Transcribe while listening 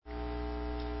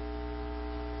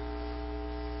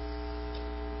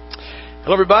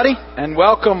Hello everybody, and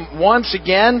welcome once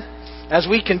again as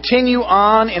we continue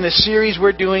on in a series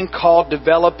we're doing called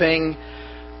Developing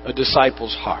a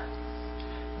Disciple's Heart.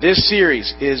 This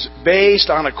series is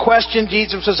based on a question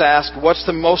Jesus was asked, what's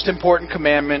the most important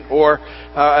commandment? Or,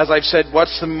 as I've said,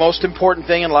 what's the most important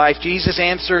thing in life? Jesus'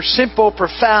 answer, simple,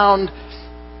 profound,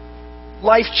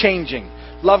 life-changing.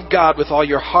 Love God with all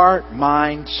your heart,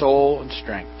 mind, soul, and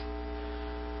strength.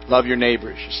 Love your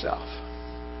neighbor as yourself.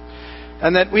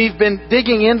 And that we've been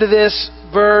digging into this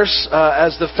verse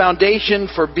as the foundation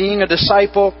for being a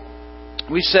disciple.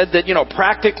 We said that,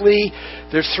 practically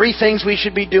there's three things we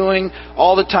should be doing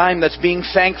all the time. That's being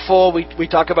thankful. We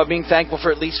talk about being thankful for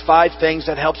at least 5 things.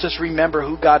 That helps us remember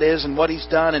who God is and what He's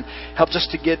done and helps us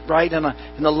to get right in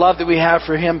the love that we have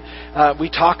for Him. We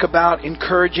talk about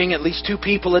encouraging at least 2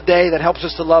 people a day. That helps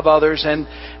us to love others. And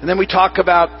then we talk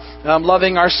about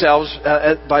loving ourselves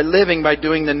by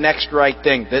doing the next right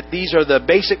thing. That these are the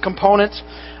basic components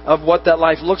of what that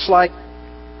life looks like.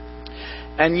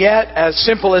 And yet, as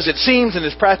simple as it seems and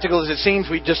as practical as it seems,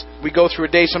 we go through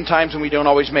a day sometimes and we don't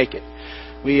always make it.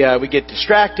 We get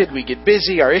distracted, we get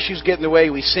busy, our issues get in the way,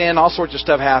 we sin, all sorts of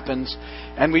stuff happens,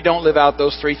 and we don't live out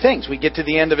those 3 things. We get to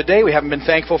the end of a day, we haven't been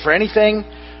thankful for anything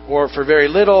or for very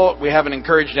little, we haven't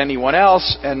encouraged anyone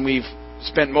else, and we've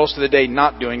spent most of the day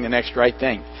not doing the next right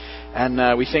thing.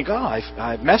 And we think,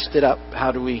 I've messed it up.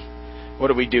 What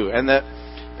do we do? And that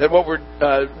what we're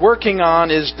working on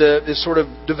is sort of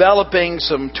developing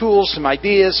some tools, some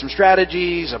ideas, some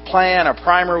strategies, a plan, a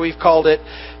primer we've called it,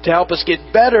 to help us get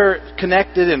better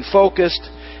connected and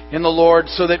focused in the Lord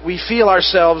so that we feel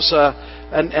ourselves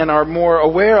and are more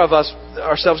aware of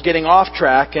ourselves getting off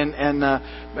track and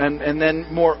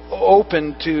then more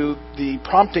open to the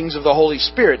promptings of the Holy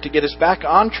Spirit to get us back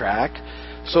on track,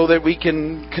 so that we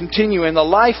can continue in the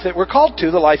life that we're called to,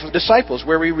 the life of disciples,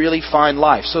 where we really find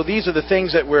life. So these are the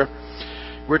things that we're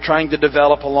trying to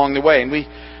develop along the way. And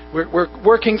we're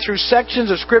working through sections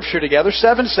of Scripture together,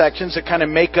 7 sections that kind of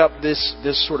make up this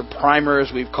sort of primer,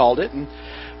 as we've called it. And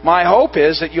my hope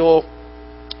is that you'll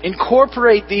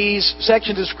incorporate these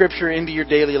sections of Scripture into your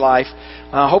daily life,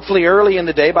 hopefully early in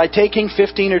the day, by taking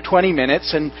 15 or 20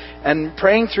 minutes and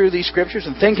praying through these Scriptures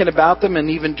and thinking about them and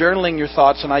even journaling your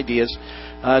thoughts and ideas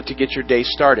to get your day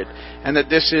started. And that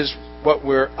this is what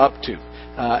we're up to.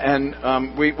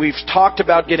 We've talked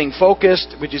about getting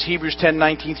focused, which is Hebrews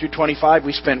 10:19 through 25.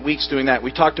 We spent weeks doing that.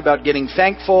 We talked about getting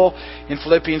thankful in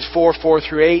Philippians 4:4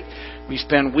 through 8. We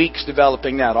spend weeks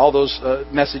developing that. All those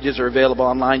messages are available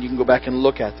online. You can go back and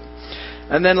look at them.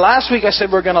 And then last week I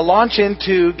said we're going to launch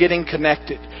into getting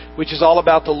connected, which is all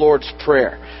about the Lord's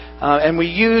Prayer. And we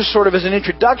used sort of as an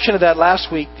introduction to that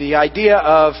last week the idea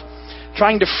of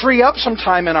trying to free up some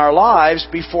time in our lives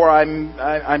before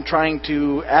I'm trying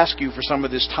to ask you for some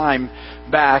of this time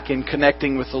back in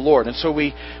connecting with the Lord. And so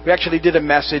we actually did a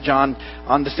message on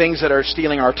the things that are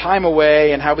stealing our time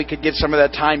away and how we could get some of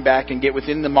that time back and get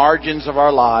within the margins of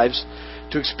our lives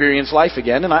to experience life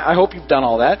again. And I hope you've done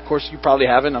all that. Of course, you probably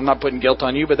haven't. I'm not putting guilt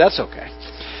on you, but that's okay.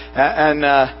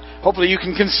 Hopefully you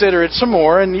can consider it some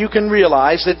more and you can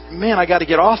realize that, man, I got to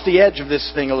get off the edge of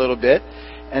this thing a little bit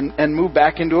and move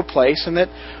back into a place. And that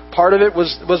part of it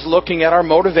was looking at our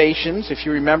motivations, if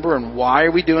you remember, and why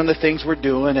are we doing the things we're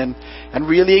doing, and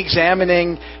really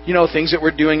examining, things that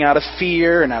we're doing out of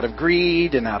fear and out of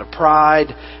greed and out of pride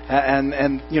and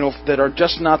that are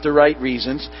just not the right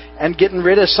reasons, and getting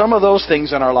rid of some of those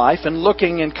things in our life and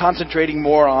looking and concentrating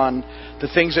more on the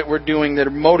things that we're doing that are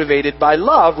motivated by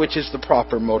love, which is the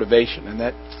proper motivation. And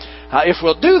that if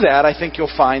we'll do that, I think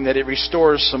you'll find that it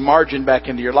restores some margin back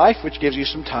into your life, which gives you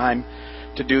some time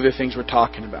to do the things we're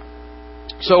talking about.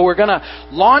 So we're going to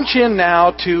launch in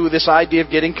now to this idea of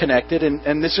getting connected,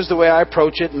 and this is the way I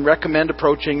approach it and recommend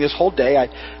approaching this whole day.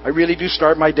 I really do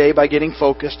start my day by getting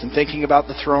focused and thinking about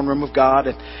the throne room of God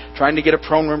and trying to get a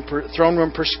throne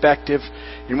room perspective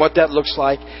in what that looks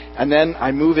like. And then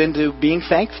I move into being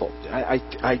thankful.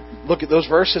 I look at those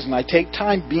verses and I take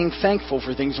time being thankful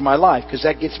for things in my life, because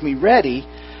that gets me ready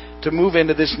to move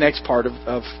into this next part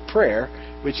of prayer,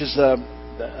 which is a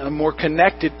more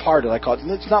connected part, I call it.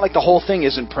 It's not like the whole thing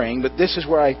isn't praying, but this is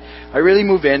where I really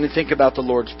move in and think about the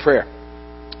Lord's Prayer.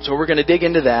 So we're going to dig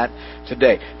into that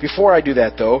today. Before I do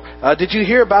that, though, did you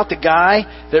hear about the guy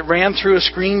that ran through a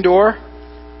screen door?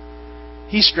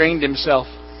 He strained himself.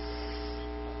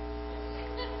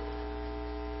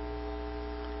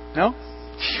 No?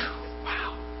 Phew,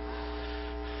 wow.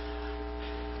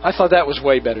 I thought that was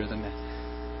way better than that.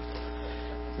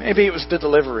 Maybe it was the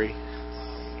delivery.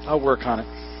 I'll work on it.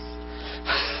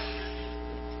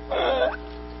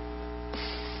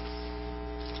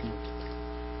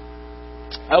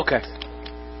 Okay.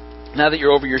 Now that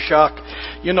you're over your shock,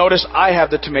 you notice I have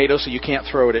the tomato, so you can't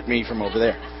throw it at me from over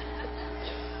there.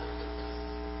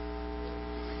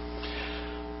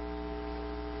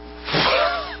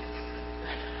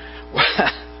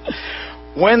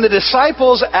 When the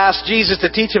disciples asked Jesus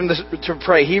to teach them to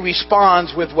pray, He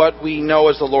responds with what we know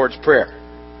as the Lord's Prayer.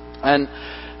 And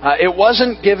it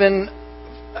wasn't given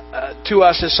to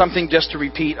us as something just to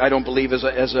repeat, I don't believe, as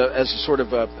a sort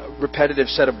of a repetitive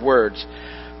set of words,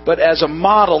 but as a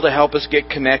model to help us get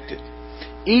connected.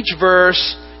 Each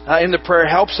verse in the prayer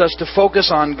helps us to focus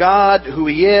on God, who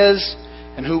He is,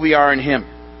 and who we are in Him.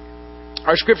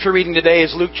 Our scripture reading today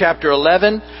is Luke chapter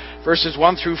 11, verses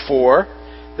 1 through 4.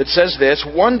 That says this: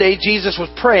 One day Jesus was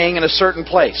praying in a certain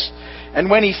place, and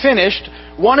when He finished,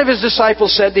 one of His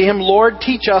disciples said to Him, Lord,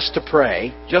 teach us to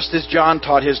pray, just as John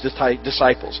taught his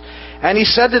disciples. And He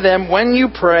said to them, when you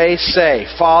pray, say,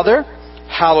 Father,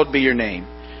 hallowed be your name.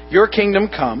 Your kingdom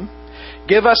come.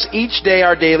 Give us each day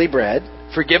our daily bread.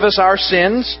 Forgive us our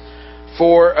sins,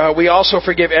 for we also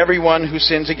forgive everyone who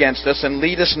sins against us, and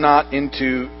lead us not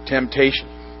into temptation.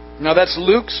 Now that's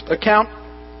Luke's account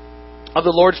of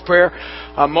the Lord's Prayer.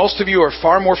 Most of you are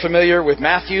far more familiar with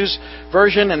Matthew's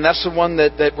version, and that's the one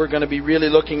that we're going to be really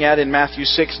looking at in Matthew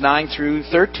 6, 9 through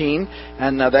 13.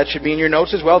 And that should be in your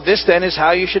notes as well. This then is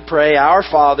how you should pray: Our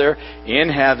Father in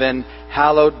heaven,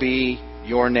 hallowed be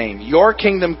your name. Your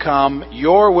kingdom come,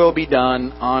 your will be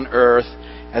done on earth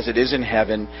as it is in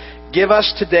heaven. Give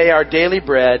us today our daily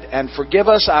bread, and forgive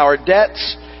us our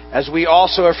debts as we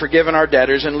also have forgiven our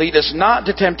debtors. And lead us not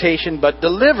into temptation, but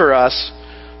deliver us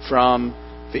from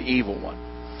the evil one.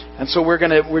 And so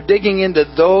we're digging into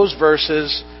those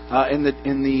verses in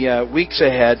the weeks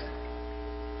ahead.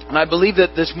 And I believe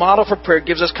that this model for prayer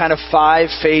gives us kind of 5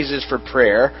 phases for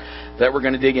prayer that we're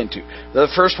going to dig into. The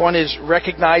first one is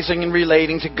recognizing and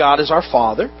relating to God as our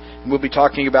Father. And we'll be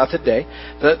talking about today.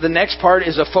 The next part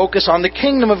is a focus on the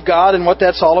kingdom of God and what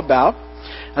that's all about.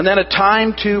 And then a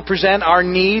time to present our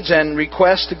needs and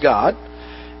requests to God.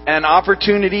 An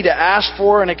opportunity to ask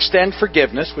for and extend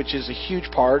forgiveness, which is a huge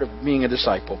part of being a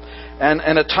disciple.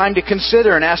 And a time to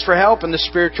consider and ask for help in the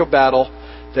spiritual battle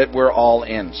that we're all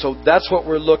in. So that's what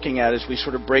we're looking at as we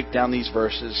sort of break down these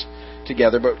verses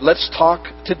together. But let's talk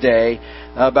today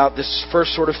about this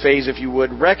first sort of phase, if you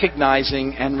would,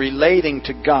 recognizing and relating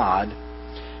to God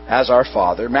as our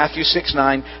Father. Matthew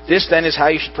 6:9. This then is how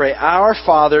you should pray: Our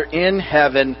Father in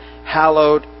heaven,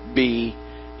 hallowed be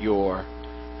your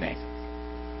name.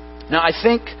 Now, I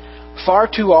think far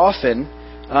too often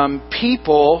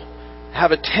people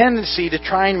have a tendency to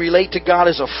try and relate to God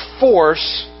as a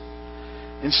force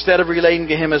instead of relating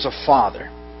to Him as a Father,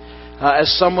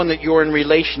 as someone that you're in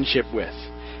relationship with.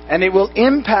 And it will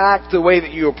impact the way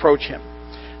that you approach Him.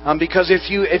 Because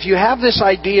if you have this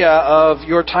idea of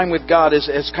your time with God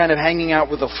as kind of hanging out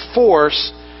with a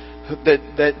force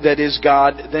that is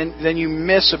God, then you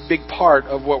miss a big part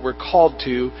of what we're called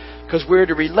to, because we're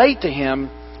to relate to Him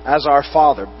as our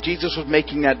Father. Jesus was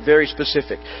making that very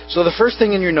specific. So the first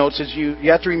thing in your notes is you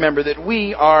have to remember that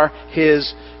we are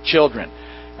His children.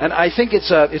 And I think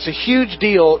it's a huge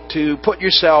deal to put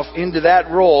yourself into that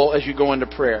role as you go into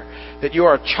prayer. That you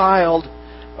are a child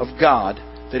of God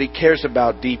that He cares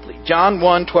about deeply. John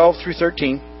 1:12 through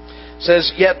 13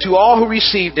 says, Yet to all who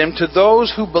received Him, to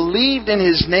those who believed in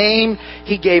His name,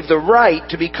 He gave the right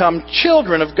to become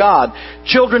children of God.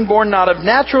 Children born not of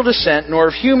natural descent, nor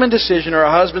of human decision or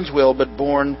a husband's will, but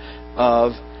born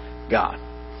of God.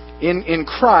 In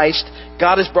Christ,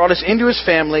 God has brought us into His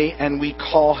family, and we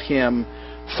call Him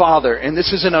Father. And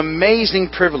this is an amazing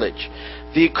privilege.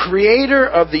 The Creator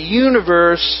of the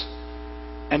universe,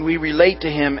 and we relate to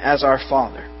Him as our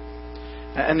Father.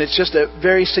 And it's just a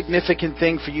very significant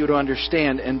thing for you to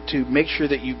understand and to make sure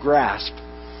that you grasp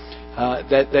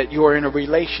that you're in a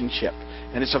relationship.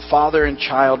 And it's a father and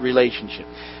child relationship.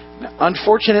 Now,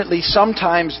 unfortunately,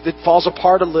 sometimes it falls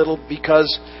apart a little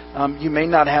because you may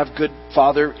not have good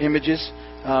father images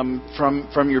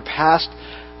from your past.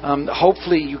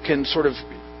 Hopefully you can sort of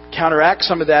counteract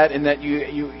some of that in that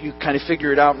you kind of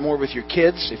figure it out more with your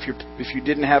kids. If you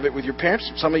didn't have it with your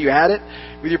parents, some of you had it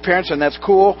with your parents, and that's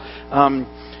cool.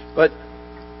 But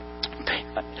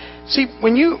see,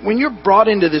 when you're brought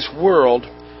into this world,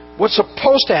 what's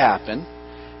supposed to happen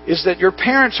is that your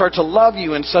parents are to love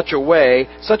you in such a way,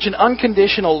 such an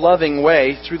unconditional loving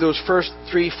way through those first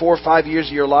 3, 4, 5 years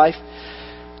of your life,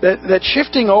 that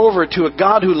shifting over to a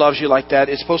God who loves you like that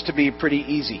is supposed to be pretty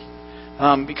easy.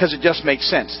 Because it just makes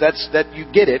sense. That you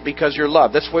get it because you're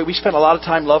loved. That's why we spend a lot of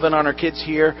time loving on our kids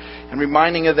here and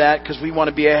reminding of that, because we want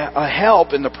to be a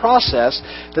help in the process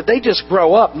that they just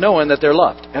grow up knowing that they're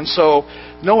loved. And so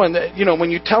knowing that,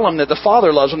 when you tell them that the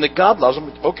Father loves them, that God loves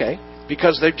them, okay,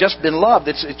 because they've just been loved.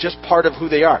 It's just part of who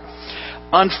they are.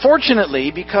 Unfortunately,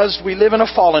 because we live in a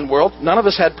fallen world, none of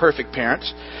us had perfect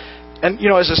parents. And,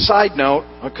 as a side note,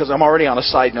 because I'm already on a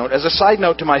side note, as a side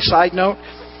note to my side note,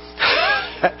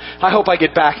 I hope I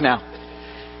get back now.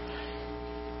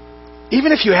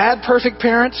 Even if you had perfect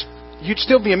parents, you'd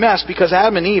still be a mess, because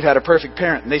Adam and Eve had a perfect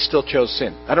parent and they still chose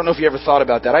sin. I don't know if you ever thought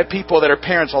about that. I have people that are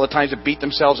parents all the time that beat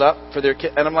themselves up for their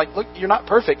kid. And I'm like, look, you're not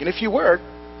perfect. And if you were,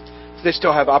 they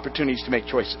still have opportunities to make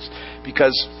choices,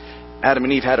 because Adam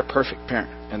and Eve had a perfect parent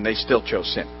and they still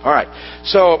chose sin. All right.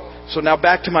 So now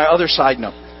back to my other side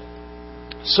note.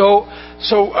 So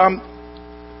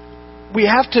we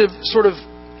have to sort of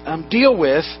deal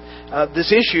with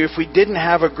this issue if we didn't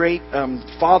have a great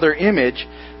father image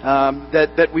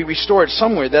that we restored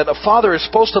somewhere. That a father is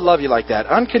supposed to love you like that,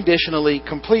 unconditionally,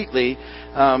 completely,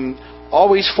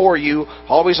 always for you,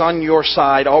 always on your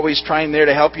side, always trying there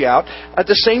to help you out. At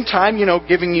the same time,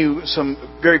 giving you some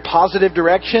very positive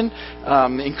direction,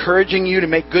 encouraging you to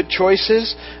make good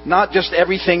choices, not just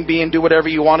everything being do whatever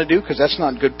you want to do, because that's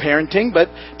not good parenting,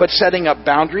 but setting up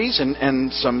boundaries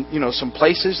and some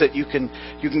places that you can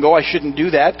go, I shouldn't do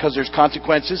that because there's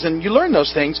consequences, and you learn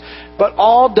those things, but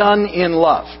all done in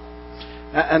love.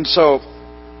 And so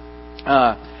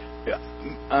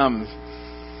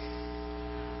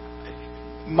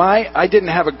I didn't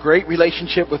have a great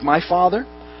relationship with my father,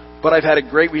 but I've had a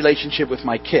great relationship with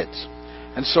my kids.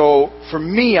 And so, for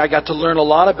me, I got to learn a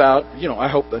lot about, I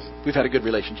hope that we've had a good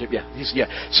relationship. Yeah.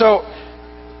 So,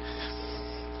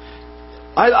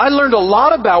 I learned a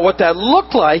lot about what that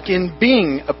looked like in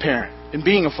being a parent, in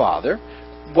being a father,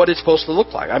 what it's supposed to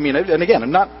look like. I mean, and again,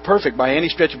 I'm not perfect by any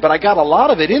stretch, but I got a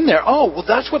lot of it in there. Oh, well,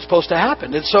 that's what's supposed to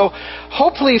happen. And so,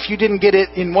 hopefully, if you didn't get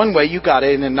it in one way, you got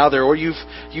it in another, or you've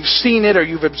seen it, or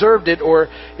you've observed it, or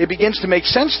it begins to make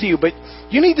sense to you. But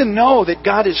you need to know that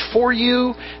God is for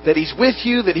you, that He's with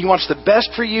you, that He wants the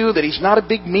best for you, that He's not a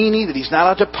big meanie, that He's not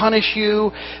out to punish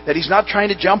you, that He's not trying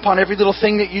to jump on every little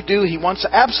thing that you do. He wants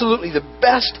absolutely the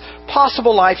best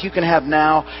possible life you can have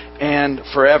now and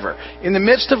forever. In the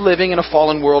midst of living in a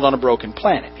fallen world on a broken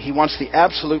planet, He wants the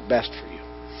absolute best for you.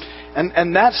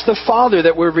 And that's the Father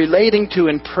that we're relating to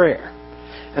in prayer.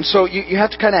 And so you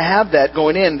have to kind of have that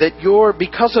going in, that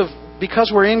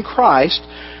because we're in Christ,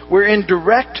 we're in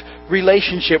direct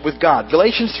relationship with God.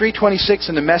 Galatians 3:26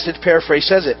 in the Message paraphrase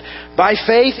says it. By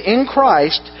faith in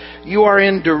Christ, you are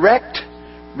in direct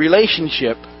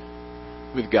relationship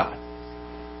with God.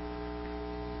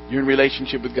 You're in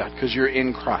relationship with God because you're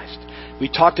in Christ. We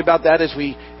talked about that as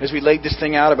we laid this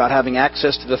thing out about having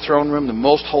access to the throne room, the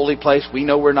most holy place. We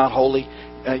know we're not holy,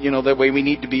 the way we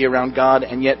need to be around God,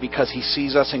 and yet because He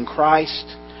sees us in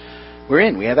Christ,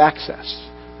 we have access.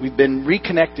 We've been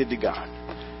reconnected to God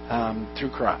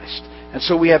through Christ. And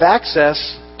so we have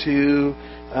access to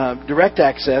direct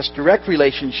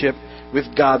relationship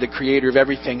with God, the Creator of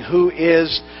everything, who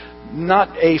is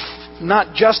not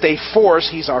just a force,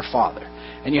 He's our Father.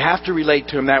 And you have to relate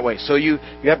to Him that way. So you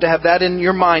have to have that in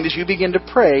your mind as you begin to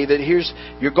pray, that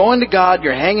you're going to God,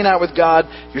 you're hanging out with God,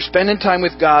 you're spending time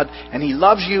with God, and He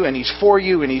loves you, and He's for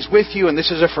you, and He's with you, and this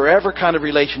is a forever kind of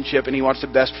relationship, and He wants the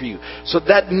best for you. So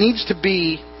that needs to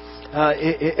be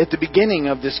at the beginning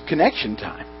of this connection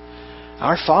time.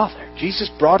 Our Father.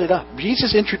 Jesus brought it up.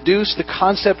 Jesus introduced the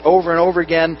concept over and over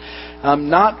again.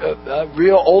 Not a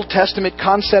real Old Testament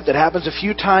concept that happens a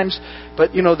few times,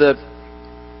 but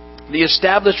the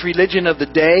established religion of the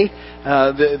day,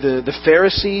 the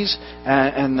Pharisees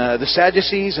and the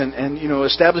Sadducees and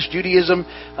established Judaism,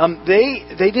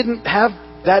 they didn't have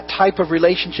that type of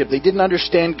relationship. They didn't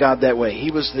understand God that way.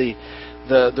 He was the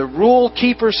rule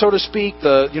keeper, so to speak,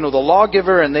 the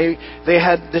lawgiver, and they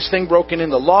had this thing broken in,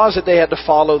 the laws that they had to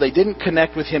follow. They didn't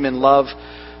connect with Him in love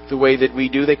the way that we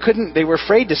do. They were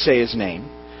afraid to say His name.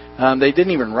 They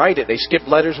didn't even write it. They skipped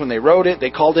letters when they wrote it. They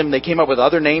came up with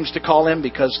other names to call Him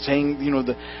because saying,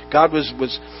 God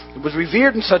was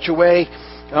revered in such a way,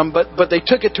 but they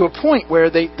took it to a point where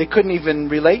they couldn't even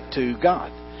relate to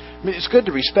God. I mean, it's good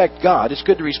to respect God. It's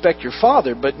good to respect your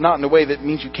Father, but not in a way that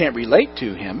means you can't relate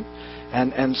to Him.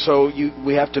 And so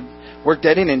we have to work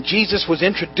that in. And Jesus was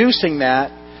introducing that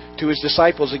to His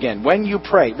disciples again. When you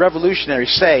pray, revolutionary,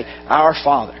 say, Our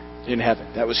Father in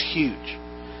heaven. That was huge.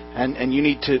 And you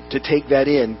need to take that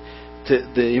in,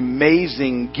 to the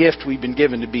amazing gift we've been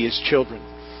given to be His children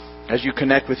as you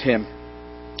connect with Him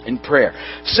in prayer.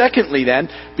 Secondly then,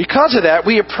 because of that,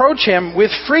 we approach Him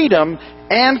with freedom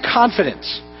and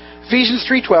confidence. Ephesians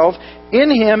 3:12,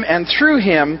 in Him and through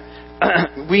Him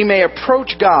we may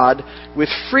approach God with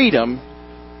freedom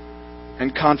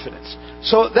and confidence.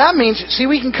 So that means,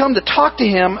 we can come to talk to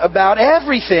Him about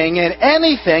everything and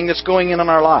anything that's going on in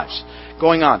our lives.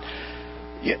 going on.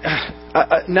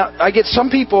 Now, I get some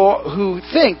people who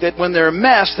think that when they're a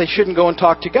mess, they shouldn't go and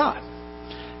talk to God.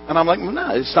 And I'm like, well,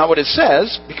 no, it's not what it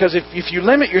says. Because if you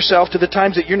limit yourself to the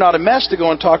times that you're not a mess to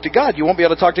go and talk to God, you won't be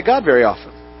able to talk to God very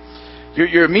often.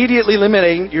 You're immediately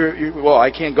limiting well,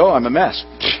 I can't go, I'm a mess.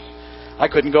 I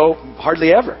couldn't go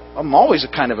hardly ever. I'm always a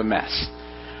kind of a mess.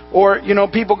 Or,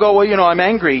 people go, well, I'm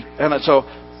angry. And so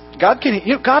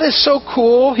God is so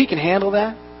cool, He can handle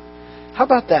that. How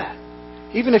about that?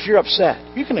 Even if you're upset,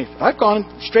 I've gone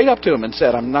straight up to Him and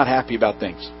said, I'm not happy about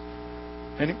things.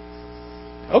 And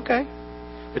okay.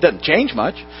 It doesn't change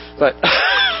much, but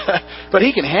but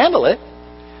He can handle it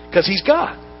because He's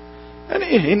God.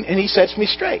 And He sets me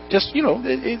straight. Just,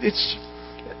 it's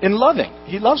in loving.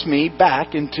 He loves me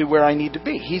back into where I need to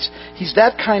be. He's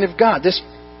that kind of God.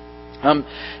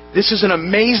 This is an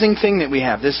amazing thing that we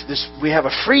have. We have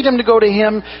a freedom to go to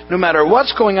Him no matter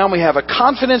what's going on. We have a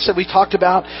confidence that we talked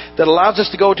about that allows us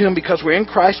to go to Him because we're in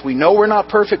Christ. We know we're not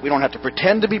perfect. We don't have to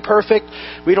pretend to be perfect.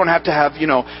 We don't have to have,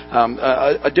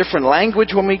 a different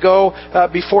language when we go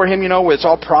before Him, where it's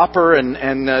all proper. And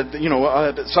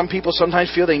some people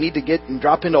sometimes feel they need to get and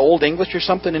drop into Old English or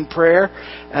something in prayer.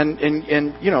 And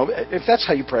if that's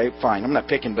how you pray, fine. I'm not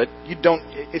picking, but you don't.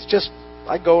 It's just,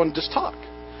 I go and just talk.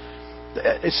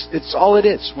 It's all it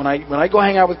is. When I go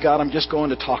hang out with God, I'm just going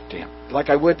to talk to Him like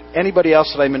I would anybody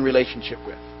else that I'm in relationship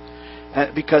with,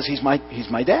 because He's my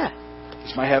dad.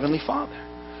 He's my Heavenly Father.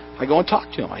 I go and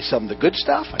talk to Him. I tell Him the good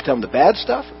stuff. I tell Him the bad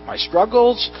stuff, my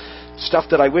struggles, stuff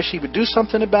that I wish He would do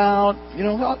something about.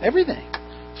 Everything,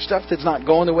 stuff that's not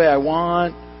going the way I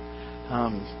want.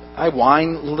 I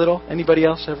whine a little. Anybody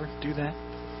else ever do that?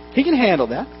 He can handle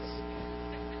that,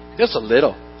 just a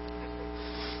little.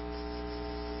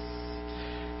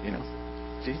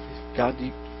 God,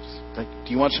 do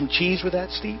you want some cheese with that,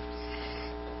 Steve?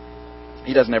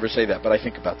 He doesn't ever say that, but I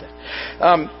think about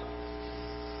that.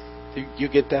 You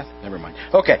get that? Never mind.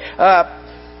 Okay.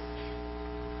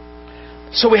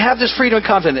 So we have this freedom and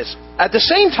confidence. At the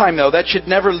same time, though, that should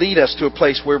never lead us to a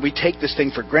place where we take this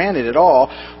thing for granted at all,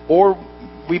 or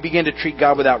we begin to treat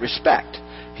God without respect.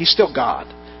 He's still God.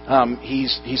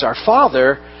 He's our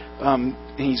Father.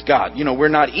 He's God. We're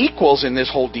not equals in this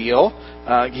whole deal.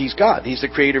 He's God. He's the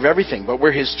creator of everything. But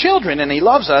we're His children, and He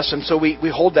loves us, and so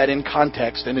we hold that in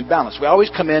context and in balance. We always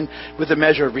come in with a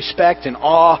measure of respect and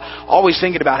awe, always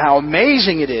thinking about how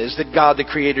amazing it is that God, the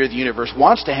creator of the universe,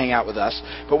 wants to hang out with us,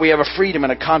 but we have a freedom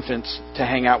and a confidence to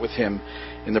hang out with Him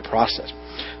in the process.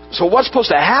 So what's supposed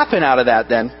to happen out of that,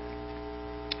 then,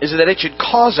 is that it should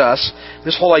cause us,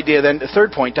 this whole idea, then, the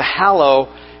third point, to hallow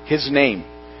His name.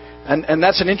 And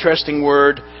that's an interesting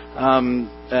word,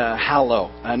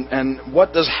 hallow. And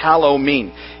what does hallow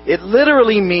mean? It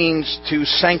literally means to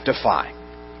sanctify.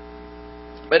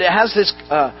 But it has this,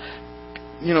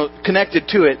 connected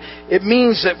to it. It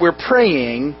means that we're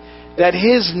praying that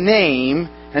His name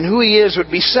and who He is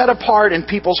would be set apart in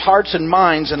people's hearts and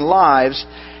minds and lives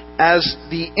as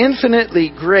the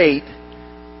infinitely great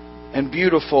and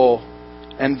beautiful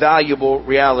and valuable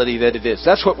reality that it is.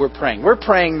 That's what we're praying. We're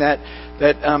praying that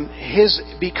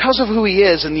because of who He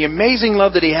is and the amazing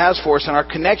love that He has for us and our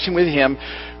connection with Him,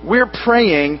 we're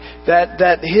praying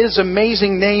that His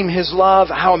amazing name, His love,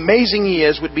 how amazing He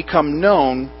is, would become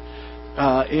known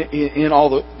in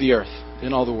all the earth,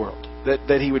 in all the world.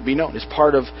 That He would be known as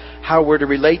part of how we're to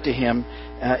relate to Him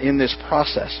in this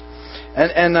process.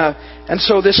 And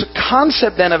so this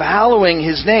concept then of hallowing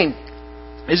His name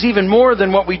is even more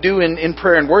than what we do in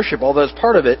prayer and worship, although it's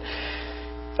part of it.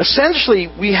 Essentially,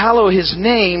 we hallow His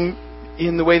name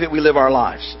in the way that we live our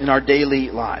lives, in our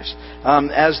daily lives,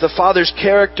 as the Father's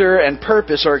character and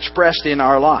purpose are expressed in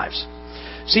our lives.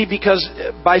 See, because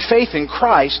by faith in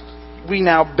Christ, we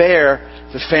now bear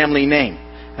the family name.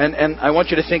 And I want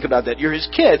you to think about that. You're His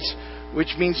kids,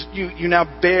 which means you now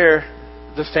bear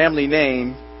the family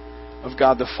name of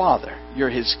God the Father. You're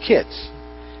His kids.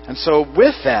 And so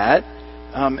with that,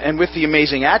 and with the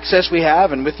amazing access we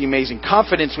have, and with the amazing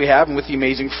confidence we have, and with the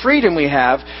amazing freedom we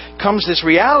have, comes this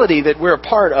reality that we're a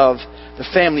part of the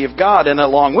family of God. And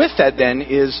along with that then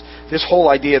is this whole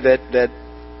idea that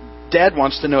Dad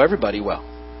wants to know everybody well.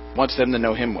 Wants them to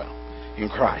know Him well in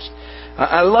Christ.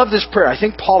 I love this prayer. I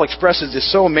think Paul expresses this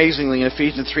so amazingly in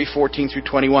Ephesians 3:14 through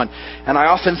 21. And I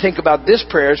often think about this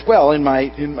prayer as well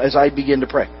as I begin to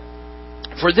pray.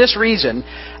 For this reason,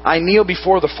 I kneel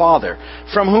before the Father,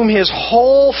 from whom His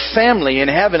whole family in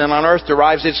heaven and on earth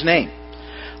derives its name.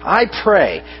 I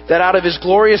pray that out of His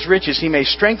glorious riches He may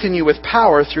strengthen you with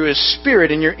power through His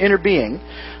Spirit in your inner being,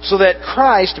 so that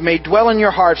Christ may dwell in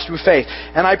your hearts through faith.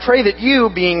 And I pray that you,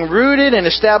 being rooted and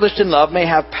established in love, may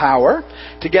have power,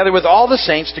 together with all the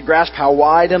saints, to grasp how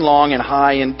wide and long and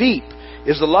high and deep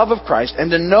is the love of Christ, and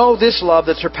to know this love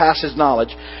that surpasses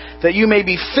knowledge, that you may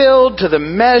be filled to the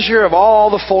measure of all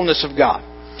the fullness of God.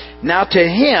 Now to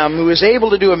Him who is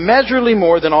able to do immeasurably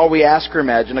more than all we ask or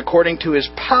imagine, according to His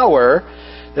power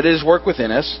that is work within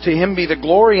us, to Him be the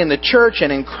glory in the church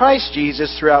and in Christ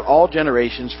Jesus throughout all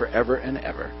generations, forever and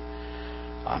ever.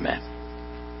 Amen.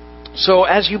 So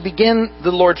as you begin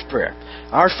the Lord's Prayer,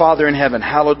 Our Father in heaven,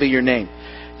 hallowed be your name.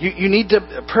 You need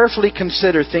to prayerfully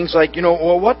consider things like,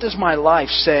 well, what does my life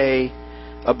say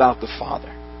about the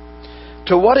Father?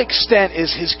 To what extent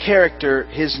is His character,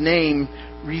 His name,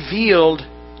 revealed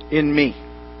in me?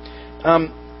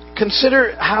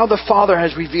 Consider how the Father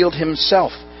has revealed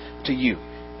Himself to you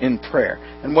in prayer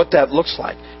and what that looks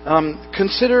like.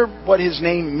 Consider what His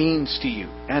name means to you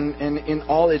and in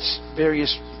all its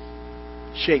various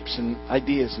shapes and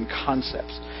ideas and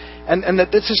concepts. And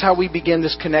that this is how we begin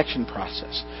this connection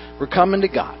process. We're coming to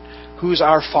God, who's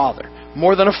our Father.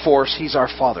 More than a force, He's our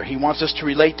Father. He wants us to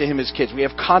relate to Him as kids. We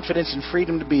have confidence and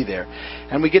freedom to be there.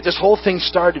 And we get this whole thing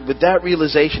started with that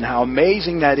realization, how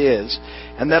amazing that is,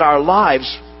 and that our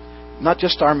lives, not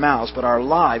just our mouths, but our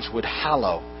lives would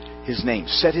hallow His name,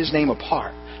 set His name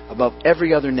apart above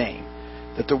every other name,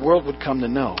 that the world would come to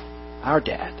know our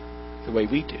Dad the way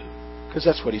we do, because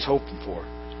that's what He's hoping for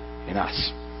in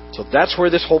us. So that's where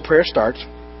this whole prayer starts.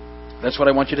 That's what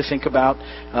I want you to think about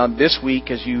this week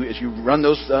as you run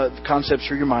those concepts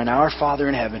through your mind. Our Father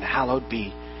in heaven, hallowed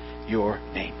be your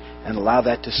name. And allow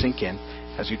that to sink in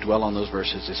as you dwell on those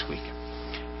verses this week.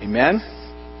 Amen?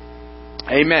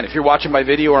 Amen. If you're watching by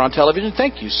video or on television,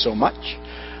 thank you so much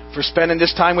for spending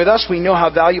this time with us. We know how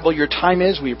valuable your time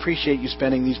is. We appreciate you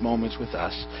spending these moments with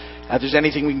us. If there's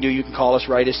anything we can do, you can call us,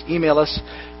 write us, email us,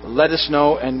 let us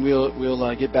know, and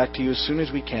we'll get back to you as soon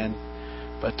as we can.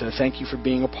 But thank you for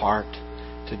being a part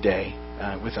today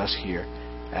with us here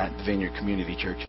at the Vineyard Community Church.